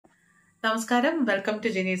നമസ്കാരം, welcome to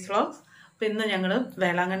Jini's vlogs. അപ്പോൾ ഇന്ന് ഞങ്ങൾ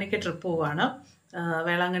വേളാങ്കണ്ണിക്ക് ട്രിപ്പ് പോവാണ്.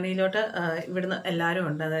 വേളാങ്കണ്ണിയിലോട്ട് ഇവിടുന്ന് എല്ലാവരും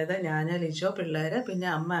ഉണ്ട്. അതായത് ഞാൻ, ലിജോ, പിള്ളേർ, പിന്നെ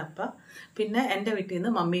അമ്മ, അപ്പ, പിന്നെ എൻ്റെ വീട്ടിൽ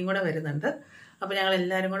നിന്ന് മമ്മിയും കൂടെ വരുന്നുണ്ട്. അപ്പോൾ ഞങ്ങൾ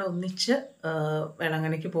എല്ലാവരും കൂടെ ഒന്നിച്ച്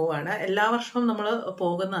വേളാങ്കണ്ണിക്ക് പോവാണ്. എല്ലാ വർഷവും നമ്മൾ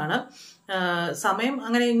പോകുന്നതാണ്. സമയം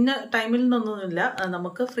അങ്ങനെ ഇന്ന ടൈമിൽ നിന്നൊന്നുമില്ല,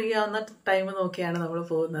 നമുക്ക് ഫ്രീ ആവുന്ന ടൈം നോക്കിയാണ് നമ്മൾ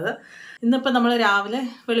പോകുന്നത്. ഇന്നിപ്പോൾ നമ്മൾ രാവിലെ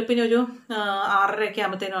വെളുപ്പിന് ഒരു 6:30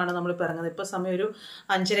 ആകുമ്പോഴത്തേനുമാണ് നമ്മളിപ്പോൾ ഇറങ്ങുന്നത്. ഇപ്പോൾ സമയം ഒരു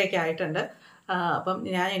 5:30 ആയിട്ടുണ്ട്. അപ്പം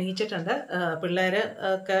ഞാൻ എണീച്ചിട്ടുണ്ട്. പിള്ളേർ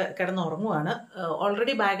ഒക്കെ കിടന്നുറങ്ങുവാണ്.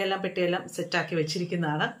 ഓൾറെഡി ബാഗെല്ലാം പെട്ടിയെല്ലാം സെറ്റാക്കി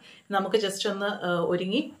വെച്ചിരിക്കുന്നതാണ്. നമുക്ക് ജസ്റ്റ് ഒന്ന്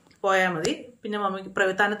ഒരുങ്ങി പോയാൽ മതി. പിന്നെ മമ്മിക്ക്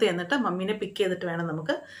പ്രവിത്താനത്ത് ചെന്നിട്ട് മമ്മീനെ പിക്ക് ചെയ്തിട്ട് വേണം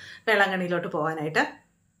നമുക്ക് വേളാങ്കണ്ണിയിലോട്ട് പോകാനായിട്ട്.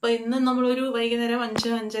 അപ്പോൾ ഇന്ന് നമ്മളൊരു വൈകുന്നേരം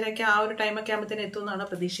 5-5:30 ആ ഒരു ടൈമൊക്കെ ആകുമ്പോഴത്തേനും എത്തുമെന്നാണ്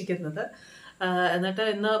പ്രതീക്ഷിക്കുന്നത്. എന്നിട്ട്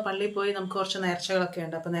ഇന്ന് പള്ളിയിൽ പോയി നമുക്ക് കുറച്ച് നേർച്ചകളൊക്കെ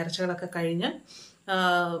ഉണ്ട്. അപ്പോൾ നേർച്ചകളൊക്കെ കഴിഞ്ഞ്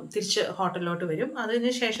തിരിച്ച് ഹോട്ടലിലോട്ട് വരും. അതിന്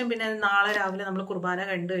ശേഷം പിന്നെ നാളെ രാവിലെ നമ്മൾ കുർബാന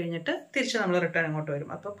കണ്ടു കഴിഞ്ഞിട്ട് തിരിച്ച് നമ്മൾ റിട്ടേൺ അങ്ങോട്ട് വരും.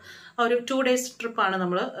 അപ്പം ഒരു 2 days ട്രിപ്പാണ്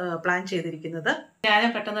നമ്മൾ പ്ലാൻ ചെയ്തിരിക്കുന്നത്. ഞാൻ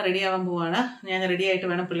പെട്ടെന്ന് റെഡി ആവാൻ പോവാണ്. ഞാൻ റെഡി ആയിട്ട്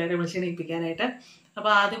വേണം പിള്ളേരെ വിളിച്ചെണീപ്പിക്കാനായിട്ട്.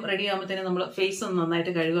 അപ്പോൾ ആദ്യം റെഡി ആകുമ്പോഴത്തേനും നമ്മൾ ഫേസ് ഒന്ന്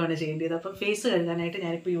നന്നായിട്ട് കഴുകുകയാണ് ചെയ്യേണ്ടത്. അപ്പോൾ ഫേസ് കഴുകാനായിട്ട്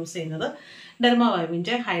ഞാനിപ്പോൾ യൂസ് ചെയ്യുന്നത്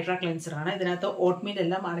ഡെർമാവൈവിൻ്റെ ഹൈഡ്രാ ക്ലെൻസറാണ്. ഇതിനകത്ത് ഓട്ട്മീൽ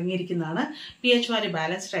എല്ലാം അടങ്ങിയിരിക്കുന്നതാണ്. pH വാല്യൂ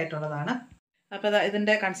ബാലൻസ്ഡ് ആയിട്ടുള്ളതാണ്. അപ്പോൾ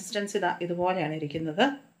ഇതിൻ്റെ കൺസിസ്റ്റൻസി ഇതുപോലെയാണ് ഇരിക്കുന്നത്.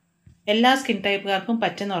 എല്ലാ സ്കിൻ ടൈപ്പുകാർക്കും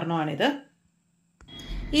പറ്റുന്ന ഒരെണ്ണമാണിത്.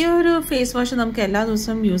 ഈ ഒരു ഫേസ് വാഷ് നമുക്ക് എല്ലാ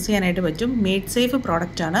ദിവസവും യൂസ് ചെയ്യാനായിട്ട് പറ്റും. മെയ്ഡ് സേഫ്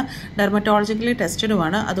പ്രോഡക്റ്റാണ്, ഡെർമറ്റോളജിക്കലി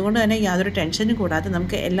ടെസ്റ്റഡുമാണ്. അതുകൊണ്ട് തന്നെ യാതൊരു ടെൻഷനും കൂടാതെ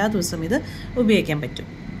നമുക്ക് എല്ലാ ദിവസവും ഇത് ഉപയോഗിക്കാൻ പറ്റും.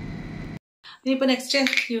 ഇനിയിപ്പോൾ നെക്സ്റ്റ്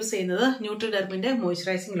യൂസ് ചെയ്യുന്നത് ന്യൂട്രിഡെർമിൻ്റെ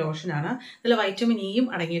മോയ്സ്ചറൈസിങ് ലോഷനാണ്. ഇതിൽ വൈറ്റമിൻ ഇയും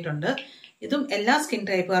അടങ്ങിയിട്ടുണ്ട്. ഇതും എല്ലാ സ്കിൻ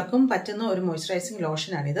ടൈപ്പുകാർക്കും പറ്റുന്ന ഒരു മോയ്സ്ചറൈസിങ്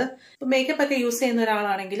ലോഷനാണിത്. ഇപ്പോൾ മേക്കപ്പ് ഒക്കെ യൂസ് ചെയ്യുന്ന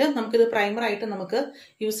ഒരാളാണെങ്കിൽ നമുക്കിത് പ്രൈമറായിട്ട് നമുക്ക്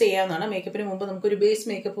യൂസ് ചെയ്യാവുന്നതാണ്. മേക്കപ്പിന് മുമ്പ് നമുക്കൊരു ബേസ്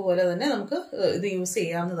മേക്കപ്പ് പോലെ തന്നെ നമുക്ക് ഇത് യൂസ്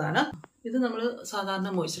ചെയ്യാവുന്നതാണ്. ഇത് നമ്മൾ സാധാരണ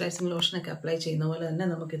മോയ്സ്ചറൈസിങ് ലോഷനൊക്കെ അപ്ലൈ ചെയ്യുന്ന പോലെ തന്നെ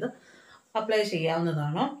നമുക്കിത് അപ്ലൈ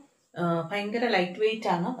ചെയ്യാവുന്നതാണ്. ഭയങ്കര ലൈറ്റ് വെയിറ്റ്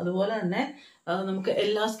ആണ്. അതുപോലെ തന്നെ നമുക്ക്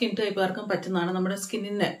എല്ലാ സ്കിൻ ടൈപ്പുകാർക്കും പറ്റുന്നതാണ്. നമ്മുടെ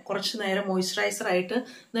സ്കിന്നിനെ കുറച്ച് നേരം മോയ്സ്ചറൈസറായിട്ട്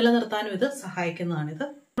നിലനിർത്താനും ഇത് സഹായിക്കുന്നതാണിത്.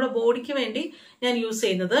 നമ്മുടെ ബോഡിക്ക് വേണ്ടി ഞാൻ യൂസ്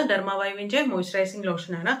ചെയ്യുന്നത് ഡെർമാവൈവിൻ്റെ മോയ്സ്ചറൈസിങ്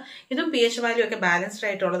ലോഷനാണ്. ഇതും pH വാല്യൂ ഒക്കെ ബാലൻസ്ഡ്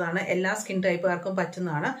ആയിട്ടുള്ളതാണ്. എല്ലാ സ്കിൻ ടൈപ്പുകാർക്കും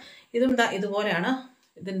പറ്റുന്നതാണ്. ഇതും ഇതുപോലെയാണ്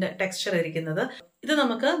ഇതിൻ്റെ ടെക്സ്ചർ ഇരിക്കുന്നത്. ഇത്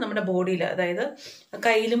നമുക്ക് നമ്മുടെ ബോഡിയിൽ, അതായത്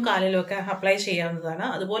കയ്യിലും കാലിലും ഒക്കെ അപ്ലൈ ചെയ്യാവുന്നതാണ്.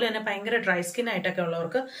 അതുപോലെ തന്നെ ഭയങ്കര ഡ്രൈ സ്കിൻ ആയിട്ടൊക്കെ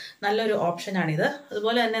ഉള്ളവർക്ക് നല്ലൊരു ഓപ്ഷനാണിത്.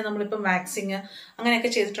 അതുപോലെ തന്നെ നമ്മളിപ്പം വാക്സിങ്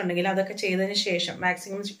അങ്ങനെയൊക്കെ ചെയ്തിട്ടുണ്ടെങ്കിൽ അതൊക്കെ ചെയ്തതിന് ശേഷം,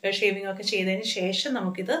 വാക്സിങ്ങും ഷേവിങ്ങും ഒക്കെ ചെയ്തതിന് ശേഷം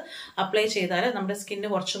നമുക്കിത് അപ്ലൈ ചെയ്താൽ നമ്മുടെ സ്കിന്ന്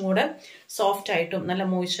കുറച്ചും കൂടെ സോഫ്റ്റ് ആയിട്ടും നല്ല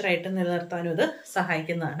മോയ്സ്ചറായിട്ടും നിലനിർത്താനും ഇത്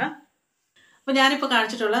സഹായിക്കുന്നതാണ്. അപ്പോൾ ഞാനിപ്പോൾ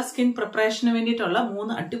കാണിച്ചിട്ടുള്ള സ്കിൻ പ്രിപ്പറേഷന് വേണ്ടിയിട്ടുള്ള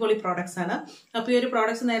 3 അടിപൊളി പ്രോഡക്ട്സ് ആണ്. അപ്പോൾ ഈ ഒരു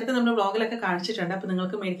പ്രോഡക്ട്സ് നേരത്തെ നമ്മുടെ വ്ളോഗിലൊക്കെ കാണിച്ചിട്ടുണ്ട്. അപ്പോൾ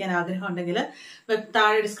നിങ്ങൾക്ക് മേടിക്കാൻ ആഗ്രഹം ഉണ്ടെങ്കിൽ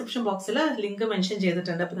താഴെ ഡിസ്ക്രിപ്ഷൻ ബോക്സിൽ ലിങ്ക് മെൻഷൻ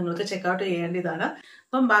ചെയ്തിട്ടുണ്ട്. അപ്പോൾ നിങ്ങൾക്ക് ചെക്കൗട്ട് ചെയ്യേണ്ടതാണ്.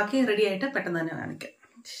 അപ്പം ബാക്കി റെഡി ആയിട്ട് പെട്ടെന്ന് തന്നെ കാണിക്കാം.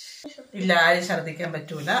 ഇല്ല, ആരും ഛർദ്ദിക്കാൻ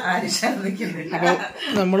പറ്റൂല, ആരും ഛർദ്ദിക്കുന്നില്ല.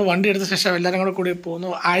 അപ്പോൾ നമ്മൾ വണ്ടി എടുത്ത ശേഷം എല്ലാവരും കൂടെ കൂടി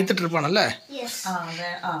പോകുന്നു. ആദ്യത്തെ ട്രിപ്പാണല്ലേ?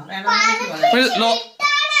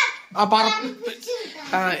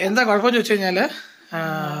 എന്താ കുഴപ്പമെന്ന് ചോദിച്ചു കഴിഞ്ഞാല്,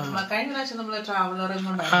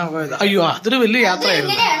 അയ്യോ അതൊരു വലിയ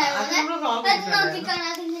യാത്രയായിരുന്നു.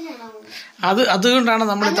 അതുകൊണ്ടാണ്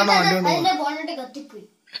നമ്മൾ ഇത്തവണ വണ്ടി കൊണ്ട് പോകുന്നത്.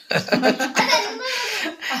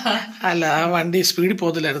 അല്ല, ആ വണ്ടി സ്പീഡിൽ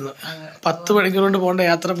പോകത്തില്ലായിരുന്നു. 10 മണിക്കൂർ കൊണ്ട് പോകേണ്ട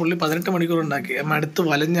യാത്ര പുള്ളി 18 മണിക്കൂർ ഉണ്ടാക്കി. മടുത്ത്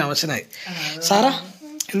വലഞ്ഞ അവശനായി. സാറാ,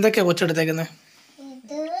 എന്തൊക്കെയാ കൊച്ചെടുത്തേക്കുന്നത്?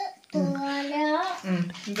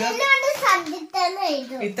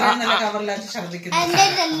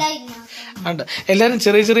 എല്ലാരും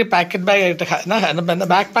ചെറിയ ചെറിയ പാക്കറ്റ് ബാഗ് ആയിട്ട്,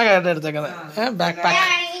 ബാക്ക് പാക്ക് ആയിട്ട് എടുത്തേക്കുന്നത്. ബാക്ക് പാക്ക്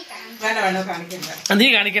നീ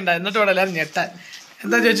കാണിക്കണ്ട, എന്നിട്ട് വേണം എല്ലാരും ഞെട്ടാൻ.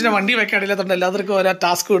 എന്താ ചോദിച്ചാൽ വണ്ടി വെക്കാനില്ലാത്തോണ്ട് എല്ലാവർക്കും ഓരോ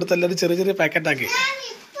ടാസ്ക് കൊടുത്ത് എല്ലാവരും ചെറിയ ചെറിയ പാക്കറ്റ് ആക്കി.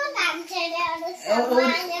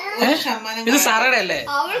 ഇത് സാറയുടെ അല്ലേ?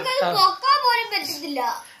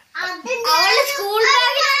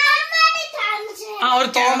 ഒരു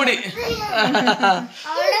കോമഡി.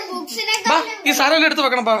 ഈ സാധനം എടുത്ത്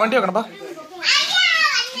വെക്കണം, വണ്ടി വെക്കണം.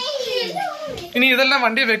 ഇനി ഇതെല്ലാം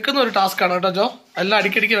വണ്ടി വെക്കുന്ന ഒരു ടാസ്ക് ആണ് കേട്ടോ ജോ. എല്ലാം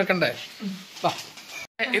അടിക്കടിക്ക് വെക്കണ്ടേ.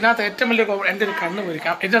 ഇതിനകത്ത് ഏറ്റവും വലിയ എന്റെ ഒരു കണ്ണ്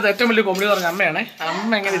പോയിരിക്കാം. ഇതിനകത്ത് ഏറ്റവും വലിയ കോമഡി എന്ന് പറഞ്ഞ അമ്മയാണ്.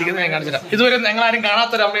 അമ്മ എങ്ങനെ ഇരിക്കുന്നത് ഞാൻ കാണിച്ചിട്ടാ. ഇതുവരെ ഞങ്ങളാരും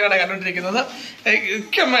കാണാത്തൊരു അമ്മയാണ് കണ്ടുകൊണ്ടിരിക്കുന്നത്.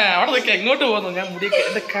 അമ്മ അവിടെ നിൽക്കുക, എങ്ങോട്ട് പോകുന്നു? ഞാൻ മുടി,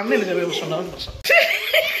 എന്റെ കണ്ണിന് ചെറിയ പ്രശ്നം.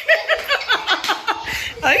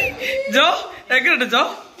 ജോ എങ്ങനെയുണ്ട് ജോ?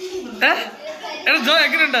 എടാ ജോ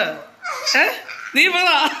എങ്ങനെയുണ്ട്? നീ പറ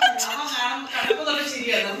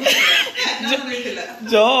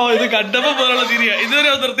ജോ. ഇത് കണ്ടപ്പോ പോലുള്ള ചിരിയാ, ഇതുവരെ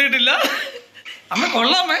നിർത്തിയിട്ടില്ല. അമ്മ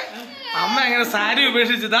കൊള്ളാമേ. അമ്മ എങ്ങനെ സാരി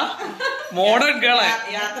ഉപേക്ഷിച്ചതാ മോഡേൺ കേളെ.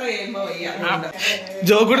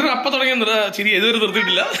 ജോക്കുട്ടൻ അപ്പൊ തുടങ്ങിയ ചിരി ഇതുവരെ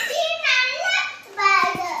നിർത്തിയിട്ടില്ല.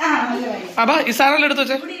 അപ്പൊ ഈ സാധനം എടുത്ത്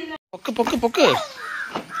വെച്ചേ. പൊക്ക് പൊക്ക് പൊക്ക്.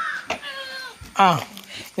 ആ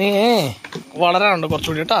നീ വളരാനുണ്ട്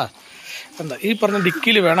കുറച്ചുകൂടി കേട്ടാ. എന്താ ഈ പറഞ്ഞ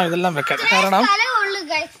ഡിക്കിയിൽ വേണം ഇതെല്ലാം വെക്കാൻ. കാരണം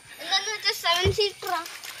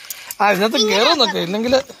ഇതിനകത്ത് കയറുന്നൊക്കെ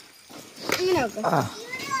ഇല്ലെങ്കിൽ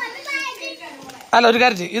അല്ല ഒരു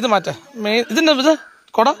കാര്യം ചെയ്യും, ഇത് മാറ്റാ. ഇതിന്റെ ഇത്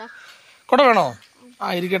കൊട വേണോ?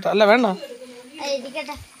 ഇരിക്കട്ടെ. അല്ല വേണ്ട.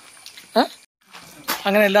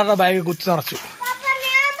 അങ്ങനെ എല്ലാവരുടെ ബാഗ് കുത്തി നിറച്ചു.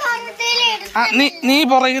 നീ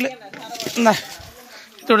പുറകിൽ എന്നാ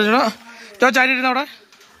ഇത് വിളിച്ചോ. ചാരി ഇരുന്ന അവിടെ.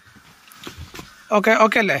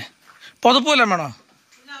 ഓക്കെ അല്ലേ? പുതപ്പ് വല്ലതും വേണോ?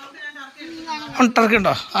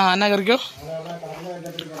 ടർക്കുണ്ടോ? എന്നാ കയറിക്കോ.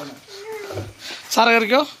 സാറ്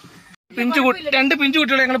കയറിക്കോ. രണ്ട് പിഞ്ചു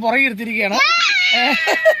കുട്ടികളെ ഞങ്ങൾ പുറകെ ഇരുത്തിയിരിക്കുകയാണ്.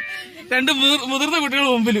 2 മുതിർന്ന കുട്ടികൾ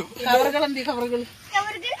മുമ്പിലും.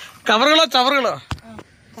 കവറുകളോ ചവറുകളോ?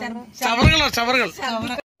 ചവറുകൾ.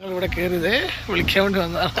 ഞങ്ങൾ ഇവിടെ കയറിയതേ വിളിക്കാൻ വേണ്ടി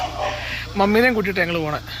വന്നതാണ്. മമ്മീനെയും കൂട്ടിയിട്ട് ഞങ്ങൾ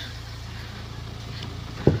പോണേ.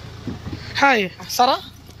 Hi Sarah.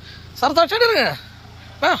 ചാടി ഇറങ്ങ.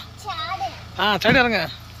 ചാടി ഇറങ്ങ.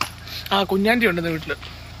 കുഞ്ഞാണ്ടി ഉണ്ട് വീട്ടില്.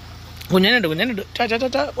 കുഞ്ഞാനുണ്ട്. ചാ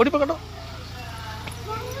ഓടിപ്പോക്കട്ടോ.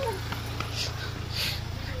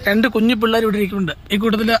 2 കുഞ്ഞു പിള്ളേർ ഇവിടെ ഇരിക്കുന്നുണ്ട്. ഈ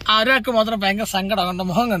കൂട്ടത്തില് ആരാൾക്ക് മാത്രം ഭയങ്കര സങ്കടം. കണ്ടോ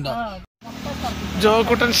മുഖം കണ്ടോ?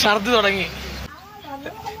 ജോക്കുട്ടൻ ഛർദി തുടങ്ങി.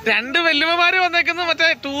 2 വല്യമ്മമാര് വന്നേക്കുന്നത് മറ്റേ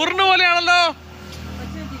ടൂറിന് പോലെയാണല്ലോ.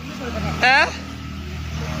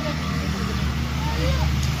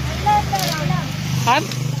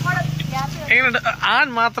 എങ്ങനെയുണ്ട്? ആൻ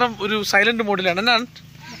മാത്രം ഒരു സൈലന്റ് മോഡിലാണ്. എന്നാണ്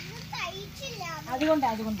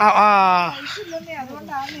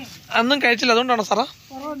അന്നും കഴിച്ചില്ല, അതുകൊണ്ടാണോ സാറാ?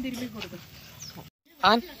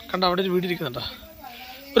 ആൻ കണ്ടോ അവിടെ ഒരു വീട് ഇരിക്കുന്നുണ്ടോ?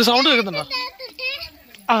 ഒരു സൗണ്ട് കേൾക്കുന്നുണ്ടോ?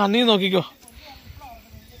 നീ നോക്കിക്കോ.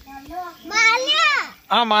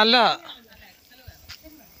 മല.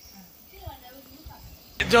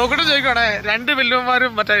 ജോക്കട്ട് ചോദിക്കണേ. 2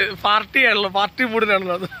 വല്യമ്മമാരും മറ്റേ പാർട്ടി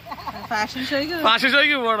മൂഡിലാണല്ലോ. അത് ഫാഷൻ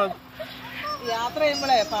ഷോയ്ക്ക് പോകണം.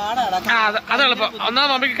 അത് എളുപ്പം.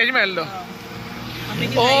 ഒന്നാമത് മമ്മിക്ക് കഴിയുമല്ലോ.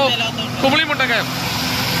 കുമിളി മുണ്ടക്കയം.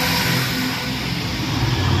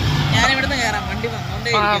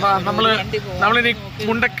 നമ്മളിനി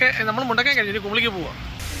മുണ്ടക്കയം കഴിഞ്ഞു കുമിളിക്ക് പോവാം.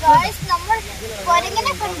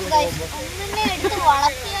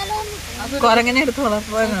 കൊരങ്ങനെ എടുത്ത്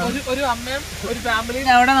വളർത്തുവാനോ? ഒരു അമ്മയും ഒരു ഫാമിലിയും.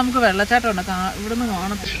 അവിടെ നമുക്ക് വെള്ളച്ചാട്ടം ഉണ്ട്, ഇവിടുന്ന്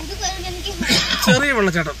കാണത്തില്ല. ചെറിയ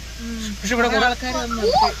വെള്ളച്ചാട്ടം. പക്ഷെ ഇവിടെ കുറെ ആൾക്കാർ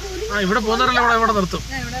ഇവിടെ പോകുന്നവരല്ല ഇവിടെ നിർത്തും.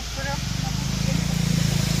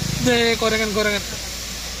 കൊരങ്ങൻ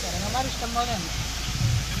ഇഷ്ടം പോലെ ഉണ്ട്.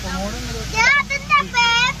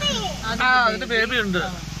 അതിന്റെ ബേബി ഉണ്ട്.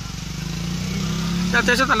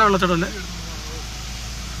 അത്യാവശ്യം നല്ല വെള്ളച്ചാട്ടം അല്ലേ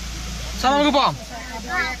സാർ? നമുക്ക് പോവാം.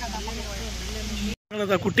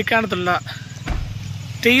 കുട്ടിക്കാനത്തുള്ള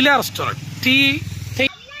ടീല റെസ്റ്റോറൻറ്റ്.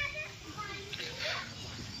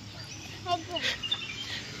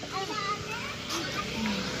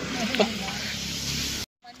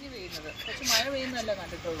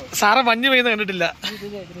 സാറ് മഞ്ഞ് പെയ്യുന്നത് കണ്ടിട്ടില്ല.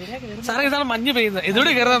 സാറേ ഇതാണ് മഞ്ഞ് പെയ്യുന്നത്.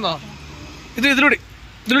 ഇതിലൂടെ കയറുന്നോ? ഇതിലൂടെ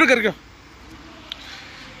കയറിക്കോ.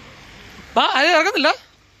 അത് ഇറങ്ങുന്നില്ല.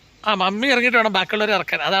 മമ്മി ഇറങ്ങിയിട്ട് വേണം ബാക്കിയുള്ളവരെ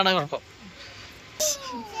ഇറക്കാൻ. അതാണ് കുഴപ്പം.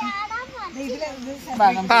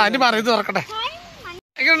 ഇനി മാറി ഇത് തുറക്കട്ടെ.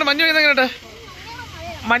 എങ്ങനെയുണ്ട് മഞ്ഞ് പെയ്യുന്നത്? എങ്ങനെയുണ്ട്?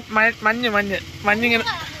 മഞ്ഞിങ്ങനെ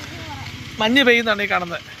മഞ്ഞ് പെയ്യുന്നതാണ് ഈ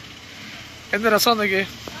കാണുന്നത്. എന്ത് രസം നോക്കിയേ.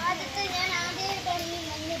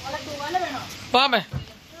 വാമേ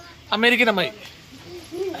അമേരിക്കൻ അമ്മായി.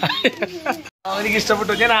 എനിക്ക്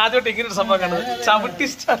ഇഷ്ടപ്പെട്ടു. ഞാൻ ആദ്യമായിട്ട് ഇങ്ങനെ ഒരു സംഭവം കണ്ടത്. ചവിട്ടി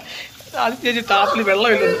ആദ്യം ചേച്ചി ടാപ്പിൽ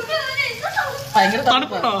വെള്ളമില്ലെന്ന്. ഭയങ്കര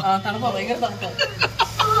തണുപ്പാണോ? ഭയങ്കര തണുപ്പാ.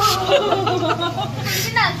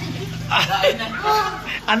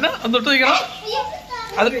 അന്ന ഒന്നിട്ട് നോക്കണം.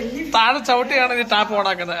 അത് താഴെ ചവിട്ടിയാണ് ഈ ടാപ്പ്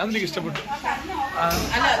ഓണാക്കുന്നത്. അതെനിക്ക് ഇഷ്ടപ്പെട്ടു.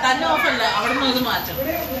 അല്ല തന്നെ ഓഫല്ല, അവിടെ നിന്ന് ഇത് മാറ്റം.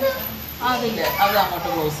 അതില്ല, അത് അങ്ങോട്ട്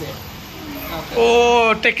ക്ലോസ് ചെയ്യാം.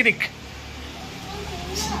 ടെക്നിക്.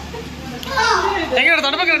 എങ്ങനെയുണ്ട്?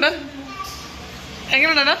 തണുപ്പൊക്കെ ഉണ്ട്.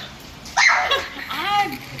 എങ്ങനെയുണ്ട്?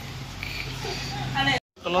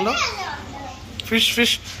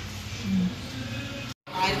 ഫിഷ്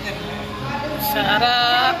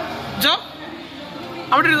ജോ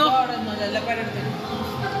അവിടെ ഇരുന്നോ.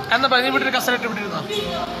 എന്നാ നീ വിട്ടൊരു കസരട്ട് വിട്ടിരുന്നോ?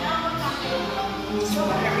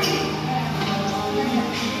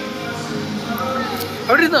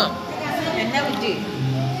 അവിടെ ഇരുന്നോ.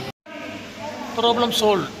 Problem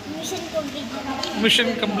solve. Mission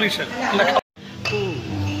completion.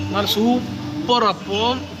 നല്ല സൂപ്പർ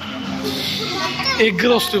അപ്പം എഗ്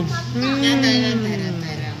റോസ്റ്റും.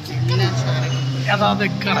 അതാത്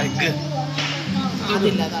എഗ്ഗാണ്.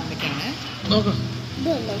 നോക്ക്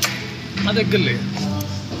അത് എഗ്ഗല്ലേ?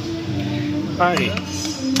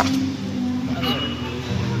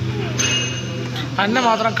 അന്ന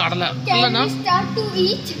മാത്രം കടല സ്റ്റാർട്ട്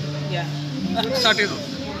ചെയ്തു.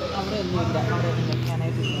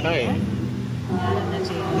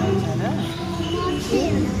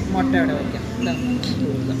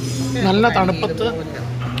 നല്ല തണുപ്പത്ത്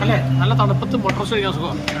അല്ലേ, നല്ല തണുപ്പത്ത് മുട്ട റോസ്റ്റ് കഴിക്കാൻ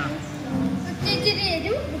സുഖമാണ്.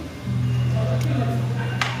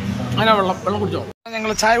 അങ്ങനെ വെള്ളം കുടിച്ചോ?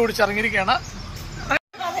 ഞങ്ങൾ ചായ കുടിച്ച് ഇറങ്ങിയിരിക്കുകയാണ്.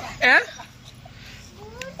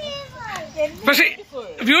 പക്ഷെ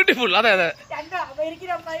ബ്യൂട്ടിഫുൾ. അതെ അതെ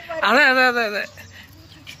അതെ അതെ അതെ അതെ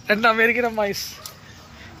 2 അമേരിക്കൻ അമ്മായിസ്.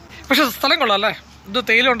 പക്ഷെ സ്ഥലം കൊള്ളാം അല്ലേ? ഇത്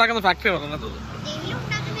തേയില ഉണ്ടാക്കുന്ന ഫാക്ടറി പറഞ്ഞത്.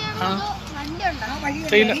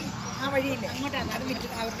 തേയില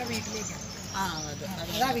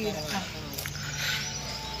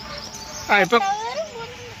ഇപ്പൊ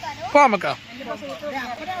പോവാം നമുക്കാ.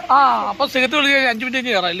 അപ്പൊ സിഗരറ്റ് വിളിച്ച് 5 മിനിറ്റ്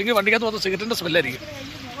കഴിഞ്ഞ് കയറാം. ഇല്ലെങ്കിൽ വണ്ടിക്കകത്ത് മൊത്തം സിഗരറ്റിന്റെ സ്മെല്ലായിരിക്കും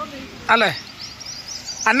അല്ലേ?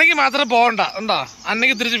 അന്നയ്ക്ക് മാത്രം പോകണ്ട ഉണ്ടോ?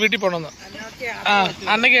 അന്നയ്ക്ക് തിരിച്ച് വീട്ടിൽ പോകണമെന്ന്.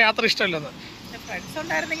 അന്നയ്ക്ക് യാത്ര ഇഷ്ടമല്ലെന്ന്.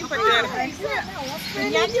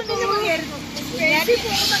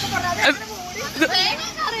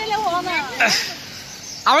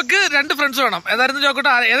 അവക്ക് 2 ഫ്രണ്ട്സ് വേണം. ഏതായിരുന്നു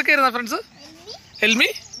ചോക്കട്ടെ? ഏതൊക്കെയായിരുന്നു ഫ്രണ്ട്സ്? എൽമി,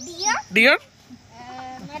 ഡിയോൺ,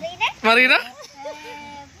 മറീന,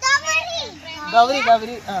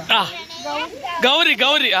 ഗൗരി.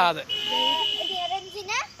 ഗൗരി അതെ.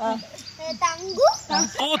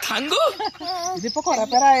 ഓ തങ്കു. ഇതിപ്പോ കൊറേ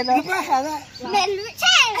പേരായല്ലോ.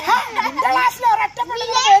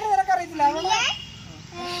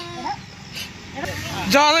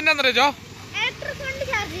 ജോ അതെന്നാ ജോ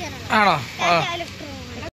ആണോ?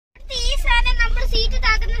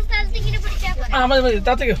 മതി മതി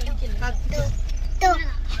താത്തയ്ക്കോ.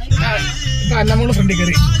 നമ്മള് ഫ്രണ്ടിൽ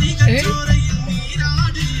കയറി.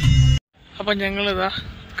 അപ്പൊ ഞങ്ങളിതാ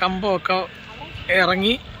കമ്പമൊക്കെ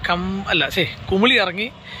ഇറങ്ങി കുമിളി ഇറങ്ങി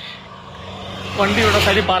വണ്ടി ഇവിടെ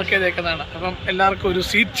സൈഡിൽ പാർക്ക് ചെയ്തേക്കുന്നതാണ്. അപ്പം എല്ലാവർക്കും ഒരു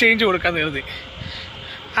സീറ്റ് ചേഞ്ച് കൊടുക്കാൻ കരുതി.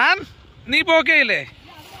 നീ ഇപ്പൊ ഓക്കെ ഇല്ലേ?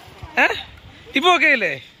 ഇപ്പൊ ഓക്കെ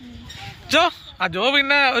ഇല്ലേ ജോ? ജോ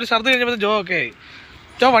പിന്നെ ഒരു ഛർദി കഴിഞ്ഞപ്പോ ജോ ഓക്കെ ആയി.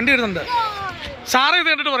 ജോ വണ്ടി വരുന്നുണ്ട്. സാറ് ഇത്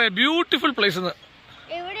കണ്ടിട്ട് പറയാം ബ്യൂട്ടിഫുൾ പ്ലേസ് എന്ന്.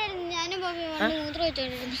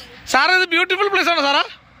 സാറേ ഇത് ബ്യൂട്ടിഫുൾ പ്ലേസ് ആണോ സാറാ?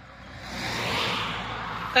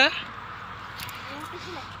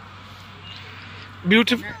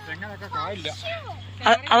 ബ്യൂട്ടിഫുൾ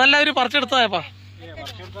അതല്ല അവര് പറിച്ചെടുത്തതായപ്പാ.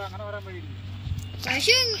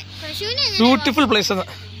 ബ്യൂട്ടിഫുൾ പ്ലേസ് എന്ന്.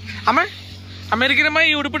 അമ്മ അമേരിക്കനുമായി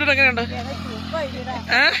ഈ ഉടുപ്പിട്ടിട്ട് എങ്ങനെയുണ്ട്?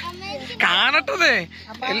 കാണട്ടതേ.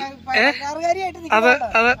 അതെ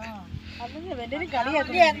അതെ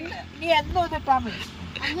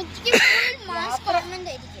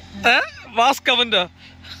മാസ് കമന്റോ?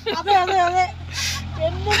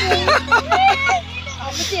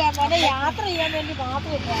 യാത്ര ചെയ്യാൻ വേണ്ടി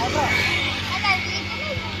മാത്രമേ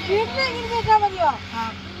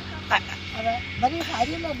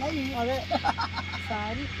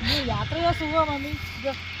യാത്ര ചെയ്യാൻ സുഖമാണ്.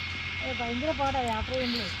 ഭയങ്കര പാടാ യാത്ര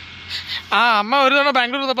ചെയ്യുന്നത്. അമ്മ ഒരു തവണ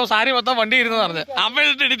ബാംഗ്ലൂർ വന്നപ്പോ സാരി മൊത്തം വണ്ടി ഇരുന്ന് പറഞ്ഞ് അമ്മ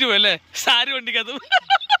എന്നിട്ട് എഡിറ്റ് പോയല്ലേ സാരി വണ്ടിക്കകത്ത്.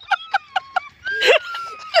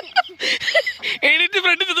 എഡിറ്റ്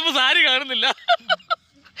ഫ്രണ്ടിൽ ചെന്നപ്പോ സാരി കാണുന്നില്ല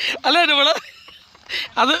അല്ലേ നമ്മള്.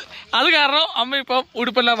 അത് കാരണം അമ്മ ഇപ്പം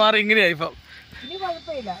ഉടുപ്പെല്ലാം മാറി ഇങ്ങനെയായി. ഇപ്പം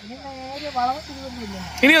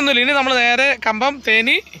ഇനിയൊന്നുമില്ല. ഇനി നമ്മൾ നേരെ കമ്പം,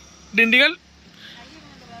 തേനി, ഡിണ്ടിഗൽ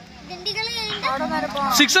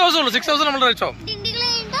 6 hours ഉള്ളു. 6 hours നമ്മൾ കഴിച്ചോ.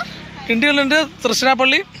 ഡിണ്ടിഗലുണ്ട്,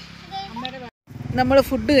 തൃശ്ശിനാപ്പള്ളി. നമ്മൾ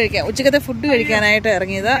ഫുഡ് കഴിക്കാൻ ഉച്ചക്കത്തെ ഫുഡ് കഴിക്കാനായിട്ട്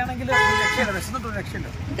ഇറങ്ങിയതാ.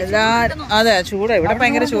 എല്ലാരും അതെ ചൂടാ ഇവിടെ,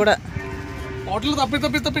 ഭയങ്കര ചൂടാ.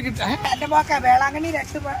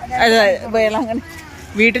 അതെ വേളാങ്കണ്ണി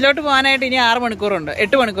വീട്ടിലോട്ട് പോകാനായിട്ട് ഇനി 6 മണിക്കൂറുണ്ട്,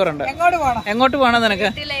 8 മണിക്കൂറുണ്ട്. എങ്ങോട്ട് പോകണം നിനക്ക്?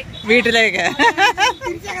 വീട്ടിലേക്ക്.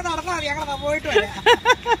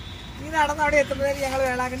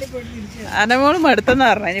 അനമോള് മടുത്തെന്ന്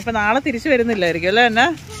പറഞ്ഞ ഇനിയിപ്പൊ നാളെ തിരിച്ചു വരുന്നില്ലായിരിക്കും അല്ലേ? എന്നാ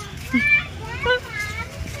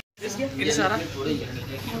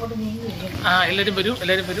എല്ലാരും വരും,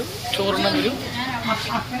 എല്ലാരും വരും. ചോറെണ്ണം വരും.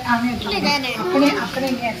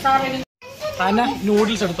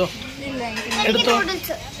 നൂഡിൽസ് എടുത്തോ എടുത്തോ.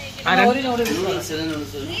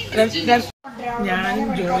 ഞാനും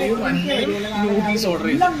ജോയും നൂഡിൽസ് ഓർഡർ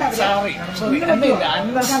ചെയ്തു.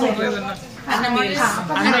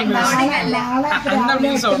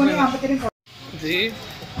 സോറി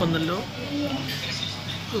ഒന്നല്ലോ.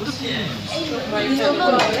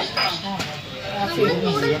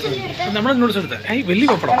 നമ്മളെ നൂഡിൽസ് എടുത്ത വലിയ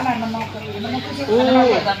പപ്പടം. ഓ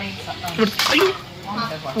അയ്യോ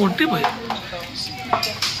ഒട്ടിപ്പോയി.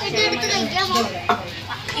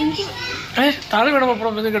 താഴെ വേണം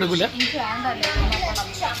പപ്പടം. നിങ്ങൾക്ക് എടുക്കില്ല?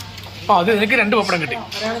 അത് നിനക്ക് 2 പപ്പടം കിട്ടി.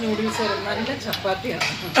 നൂഡിൽസ് നല്ല ചപ്പാത്തിയാണ്.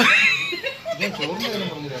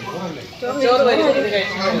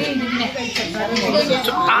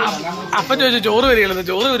 അപ്പം ചോദിച്ചു ചോറ് വരികയുള്ളത്.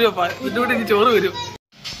 ചോറ് വരുമോ? ഇതിലൂടെ എനിക്ക് ചോറ് വരും.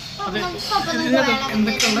 അതെ,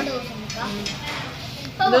 എന്തൊക്കെയുണ്ട്?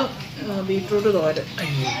 ബീട്രൂട്ട് തോരൻ,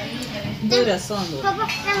 ഇത് രസമാണ്.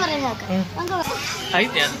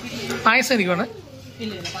 പായസം എനിക്കാണ്.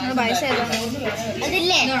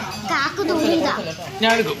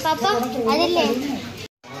 ഞാൻ എടുക്കും.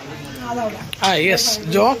 ആ യെസ്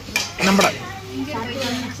ജോ, നമ്മുടെ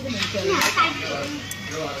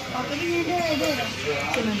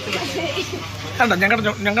കണ്ടോ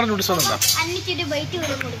ഞങ്ങളുടെ നൂഡിൽസ് ഉണ്ടോ?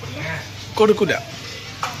 കൊടുക്കൂല.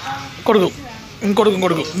 കൊടുക്കും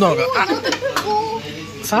നോക്കാം.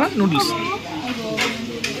 സാറാ നൂഡിൽസ്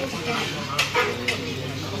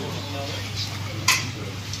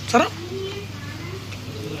സാറാ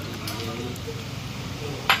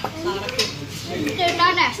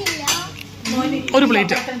ഒരു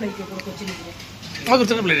പ്ലേറ്റ്. അത്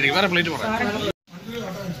ഇത്ര പ്ലേറ്റ് അടിക്കും. വേറെ പ്ലേറ്റ് പറയാം.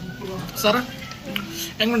 സാറേ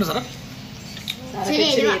എങ്ങനെയുണ്ട് സാറേ?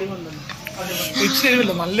 ഇച്ചിരി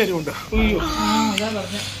എരിവില്ല, നല്ല എരിവുണ്ട്.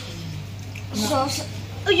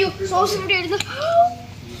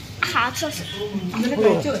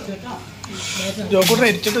 ജോക്കൂട്ടിനെ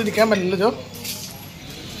എരിച്ചിട്ട് ഇരിക്കാൻ പറ്റില്ല ജോ.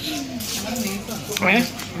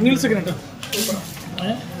 മീൽസ് ഒക്കെ ഉണ്ട്.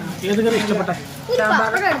 ഏത് കറി ഇഷ്ടപ്പെട്ട?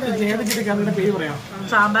 ഏത് കറിയുടെ പേര് പറയാം?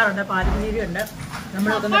 സാമ്പാറുണ്ട്, പാലപ്പീരിയുണ്ട്,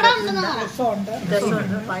 രസമുണ്ട്,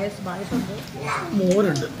 പായസമുണ്ട്,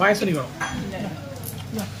 മോരുണ്ട്. പായസം അടിക്കണം.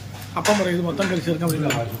 അപ്പം പറയും ഇത് മൊത്തം കറി ചേർക്കാൻ പറ്റില്ല.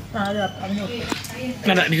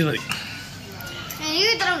 എനിക്ക് മതി.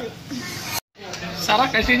 സാറാ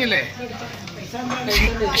കഴിച്ചു കഴിഞ്ഞില്ലേ?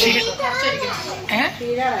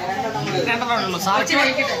 രണ്ടെണ്ണമുള്ളൂ.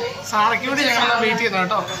 സാറയ്ക്ക് വേണ്ടി ഞങ്ങൾ വെയിറ്റ് ചെയ്യുന്നു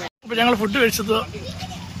കേട്ടോ. അപ്പൊ ഞങ്ങൾ ഫുഡ് കഴിച്ചത്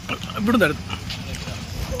ഇവിടുന്ന് എടുത്തു.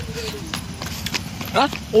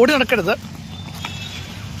 ഓടി നടക്കരുത്.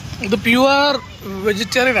 ഇത് പ്യുവർ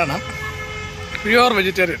വെജിറ്റേറിയൻ ആണ്. Pure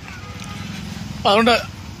vegetarian. അതുകൊണ്ട്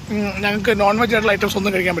ഞങ്ങൾക്ക് നോൺ വെജ് ആയിട്ടുള്ള ഐറ്റംസ്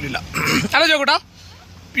ഒന്നും കഴിക്കാൻ പറ്റില്ല. അല്ല ചോക്കൂട്ടാ,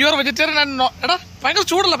 പ്യുവർ വെജിറ്റേറിയൻ ആൻഡ് എടാ ഭയങ്കര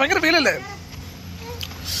ചൂടല്ല, ഭയങ്കര വെയിലല്ലേ?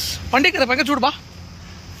 വണ്ടി കയറി ഭയങ്കര ചൂട്. വാ,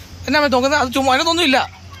 എന്നാ നോക്കുന്നത്? അത് ചുമ്മാ അതിനൊന്നും ഇല്ല.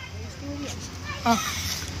 ആ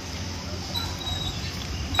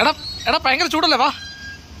എടാ ഭയങ്കര ചൂടല്ലേ? വാ.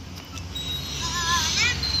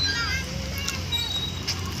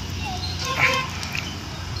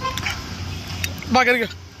 വാ കയറിക്കോ.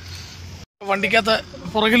 വണ്ടിക്കകത്ത്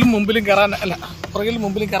പുറകിലും മുമ്പിലും കയറാൻ പുറകിലും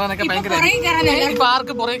മുമ്പിലും കയറാനൊക്കെ ഭയങ്കര. ഇപ്പൊ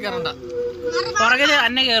ആർക്ക് പുറകെ കയറണ്ട. പുറകില്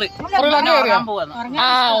അന്നെ കയറി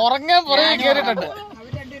ഉറങ്ങാൻ പുറകെ കയറിയിട്ടുണ്ട്.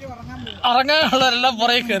 ഉറങ്ങാനുള്ളവരെല്ലാം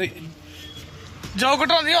പുറകെ കയറി.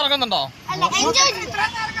 ജോക്കുട്ടോ നീ ഉറങ്ങുന്നുണ്ടോ?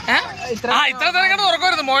 ഇത്ര നേരം കണ്ട്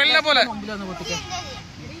ഉറക്കമായിരുന്നു മോയിലിനെ പോലെ.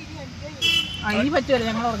 ഇനി പറ്റുമല്ലോ,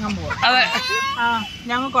 ഞങ്ങൾ ഉറങ്ങാൻ പോവാം. അതെ,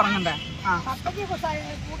 ഞങ്ങൾക്ക് ഉറങ്ങണ്ടേ?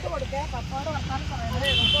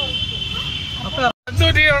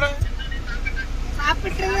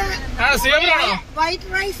 വൈറ്റ്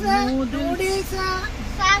റൈസ്, നൂഡിൽസ്,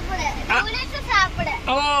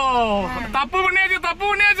 ഓ തപ്പ്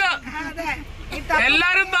പുണ്യാച്ച്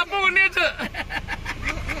എല്ലാരും തപ്പ് പുണ്യാച്ച്.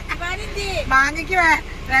 മാങ്ങയ്ക്ക്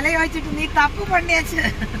വില ചോദിച്ചിട്ട് നീ തപ്പ് പണിയാച്ച്.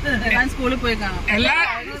 ഞാൻ സ്കൂളിൽ പോയി കാണാം.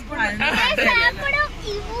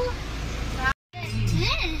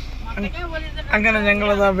 അങ്ങനെ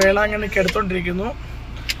ഞങ്ങളത് വേളാങ്കണ്ണിക്ക് എടുത്തോണ്ടിരിക്കുന്നു.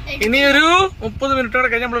 ഇനിയൊരു 30 മിനിറ്റോടെ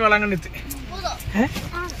കഴിഞ്ഞ് നമ്മള് വേളാങ്കണ്ണി എത്തി.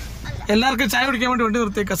 എല്ലാവർക്കും ചായ കുടിക്കാൻ വേണ്ടി വണ്ടി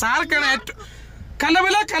നിർത്തിയേക്ക. സാർക്കാണ് ഏറ്റവും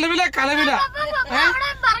കലവില.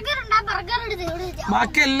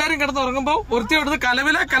 ബാക്കി എല്ലാരും കിടന്ന് ഉറങ്ങുമ്പോ ഒരുത്തി എടുത്ത്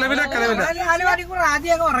കലവില.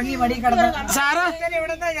 സാറ്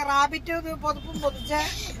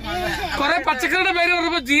കൊറേ പച്ചക്കറിയുടെ പേര്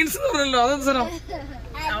പറഞ്ഞപ്പോ ജീൻസ് പറഞ്ഞല്ലോ. അതെന്ത് സാധനം?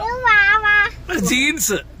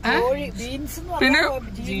 ജീൻസ്. പിന്നെ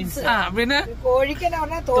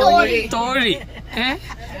തോഴി.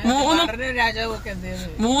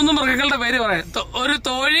 മൂന്ന് മൃഗങ്ങളുടെ പേര് പറയാം. ഒരു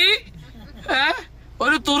തോഴി,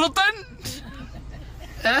 ഒരു തുറുത്തൻ.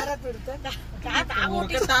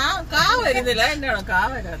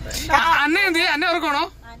 അന്നെ എന്ത് ചെയ്യാ? അന്നെ ഉറക്കണോ?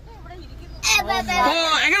 ഓ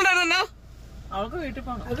എങ്ങനെയുണ്ടായിരുന്നു അന്ന? അവൾക്ക് വീട്ടിൽ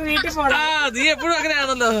പോകണം. നീ എപ്പോഴും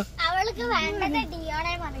അങ്ങനെയാണല്ലോ.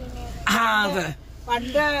 അതെ,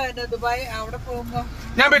 പണ്ട് ദുബായ് അവിടെ പോകുമ്പോ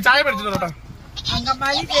ഞാൻ പോയി ചായ പഠിച്ചിട്ടുണ്ട് കേട്ടോ.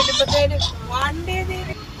 അങ്കമാലി ചെല്ലുമ്പത്തേന് വണ്ടി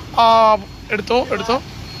എടുത്തോ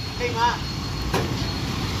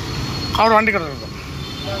അവിടെ വണ്ടി കിടന്നു.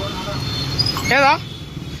 ഏതാ?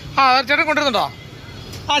 ചേട്ടൻ കൊണ്ടുവരുന്നുണ്ടോ?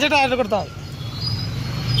 ചേട്ടാ അതിൽ കൊടുത്താൽ മതി.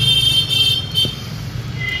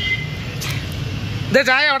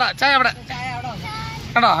 ചായ അവിടെ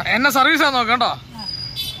കേട്ടോ. എന്നെ സർവീസാ നോക്കാം കേട്ടോ.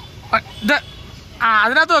 ഇത്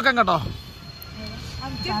അതിനകത്ത് വെക്കാം കേട്ടോ.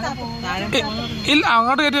 ഇല്ല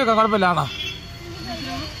അങ്ങോട്ട് കയറ്റി വെക്കാം, കുഴപ്പമില്ല. ആണോ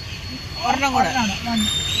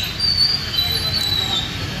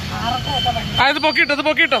ഇത് പൊക്കിട്ടോ, ഇത്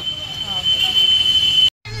പൊക്കിട്ടോ.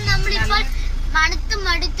 നമ്മളിപ്പോൾ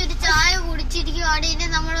മടുത്തൊരു ചായ കുടിച്ചിരിക്കുവാണ്. ഇനി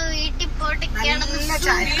നമ്മള് വീട്ടിൽ പോയിട്ട്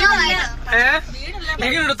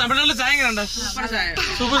എങ്ങനെയുണ്ട് തമിഴ്നാട്ടിലെ ചായ? എങ്ങനെയുണ്ട്?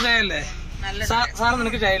 സൂപ്പർ ചായ അല്ലേ? സാറ്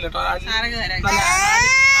നിനക്ക് ചായ ഇല്ല കേട്ടോ,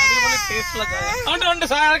 അടിപൊളി ടേസ്റ്റുള്ള ചായ ഉണ്ട്.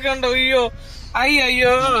 സാറൊക്കെ ഉണ്ടോ? അയ്യോ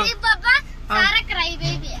അയ്യോ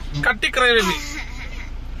കട്ടിക്രൈ ബേബി.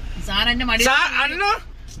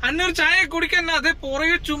 അന്നൊരു ചായ കുടിക്കാൻ അത്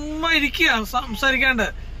പുറകെ ചുമ്മാ ഇരിക്കുക, സംസാരിക്കാണ്ട്.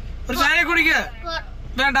 ഒരു ചായ കുടിക്ക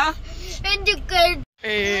വേണ്ട.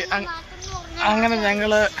 അങ്ങനെ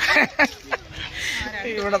ഞങ്ങള്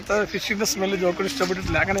ഇവിടത്തെ ഫിഷിന്റെ സ്മെല്ല് ജോക്കോട്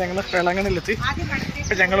ഇഷ്ടപ്പെട്ടിട്ടില്ല. അങ്ങനെ ഞങ്ങള് വെളാങ്കണ്ണിയിലെത്തി.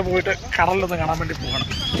 ഞങ്ങള് പോയിട്ട് കടലൊന്ന് കാണാൻ വേണ്ടി പോകണം.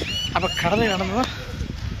 അപ്പൊ കടൽ കാണുന്നത്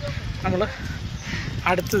നമ്മള്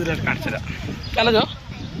അടുത്ത ഇതിലായിട്ട് കാണിച്ചുതരാം. അല്ല ജോ,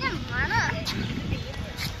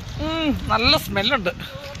 നല്ല സ്മെല്ലുണ്ട്.